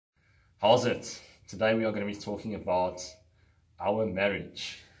How's it? Today we are going to be talking about our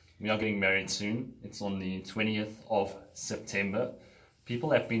marriage. We are getting married soon. It's on the 20th of September.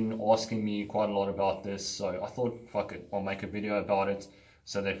 People have been asking me quite a lot about this, so I thought, fuck it, I'll make a video about it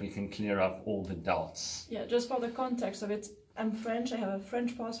so that we can clear up all the doubts. Yeah, just for the context of it, I'm French, I have a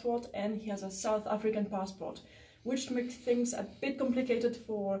French passport, and he has a South African passport, which makes things a bit complicated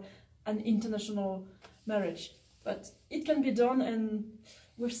for an international marriage. But it can be done, and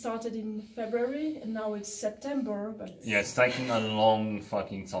we've started in February, and now it's September, but... Yeah, it's taking a long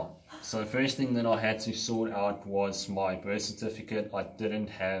fucking time. So the first thing that I had to sort out was my birth certificate. I didn't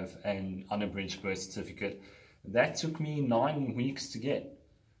have an unabridged birth certificate. That took me 9 weeks to get.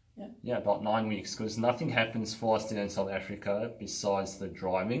 Yeah, about 9 weeks, because nothing happens faster in South Africa besides the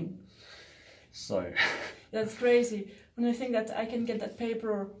driving. So... That's crazy. When I think that I can get that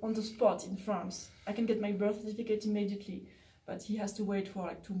paper on the spot in France, I can get my birth certificate immediately, but he has to wait for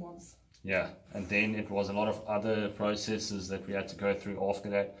like 2 months. Yeah, and then it was a lot of other processes that we had to go through after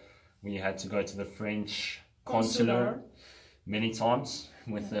that. We had to go to the French consular many times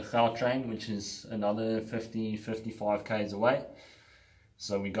with the Gautrain, which is another 55 k's away.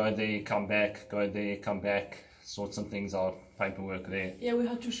 So we go there, come back, go there, come back, sort some things out, paperwork there. Yeah, we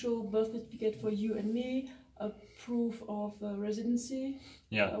had to show birth certificate for you and me, a proof of residency.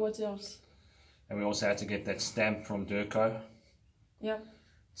 Yeah. What else? And we also had to get that stamp from Durco. Yeah.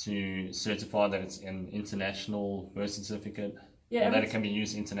 To certify that it's an international birth certificate. Yeah, that it can be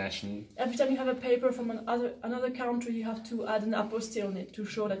used internationally. Every time you have a paper from another country, you have to add an apostille on it to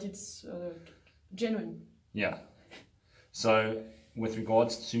show that it's genuine. Yeah. So with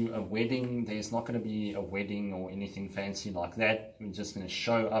regards to a wedding, there's not going to be a wedding or anything fancy like that. We're just going to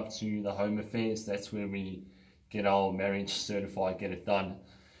show up to the Home Affairs. That's where we get our marriage certified, get it done.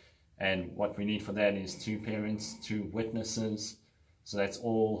 And what we need for that is 2 parents, 2 witnesses. So that's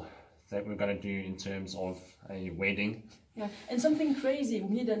all that we're going to do in terms of a wedding. Yeah, and something crazy,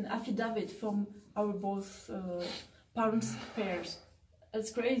 we need an affidavit from our both parents' pairs.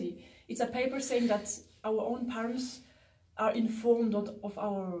 That's crazy. It's a paper saying that our own parents are informed of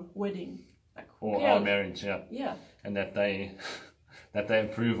our wedding. Like, or our marriage, yeah. Yeah. And that they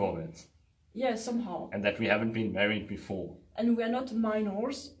approve of it. Yeah, somehow. And that we haven't been married before. And we are not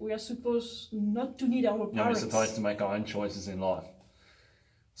minors. We are supposed not to need our parents. Yeah, we're supposed to make our own choices in life.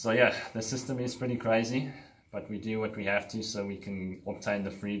 So yeah, the system is pretty crazy, but we do what we have to so we can obtain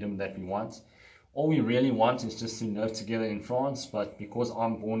the freedom that we want. All we really want is just to live together in France, but because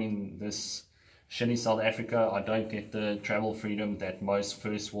I'm born in this shitty South Africa, I don't get the travel freedom that most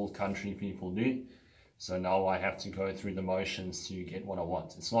first world country people do. So now I have to go through the motions to get what I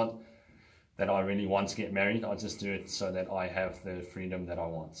want. It's not that I really want to get married, I just do it so that I have the freedom that I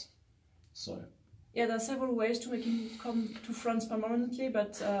want. So... yeah, there are several ways to make him come to France permanently,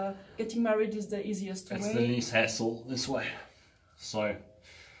 but getting married is the easiest way. It's the least hassle this way. So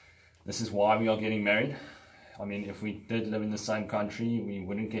this is why we are getting married. I mean, if we did live in the same country, we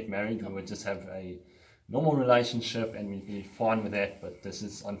wouldn't get married. We would just have a normal relationship and we'd be fine with that. But this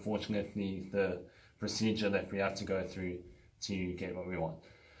is unfortunately the procedure that we have to go through to get what we want.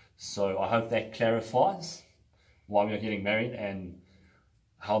 So I hope that clarifies why we are getting married and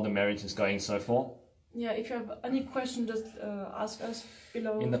how the marriage is going so far. Yeah, if you have any question, just ask us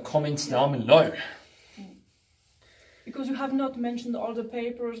below. In the comments down below. Because you have not mentioned all the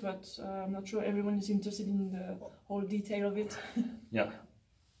papers, but I'm not sure everyone is interested in the whole detail of it. Yeah.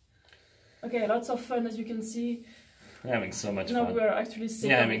 Okay, lots of fun, as you can see. We're having so much no, fun. We're actually sick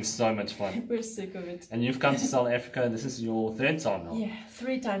We're of having it. so much fun. We're sick of it. And you've come to South Africa, this is your 3rd time now. Yeah,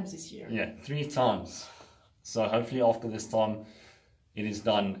 3 times this year. Yeah, 3 times. So hopefully after this time, it is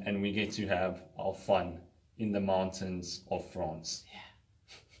done and we get to have our fun in the mountains of France.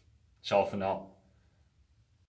 Yeah. Ciao for now.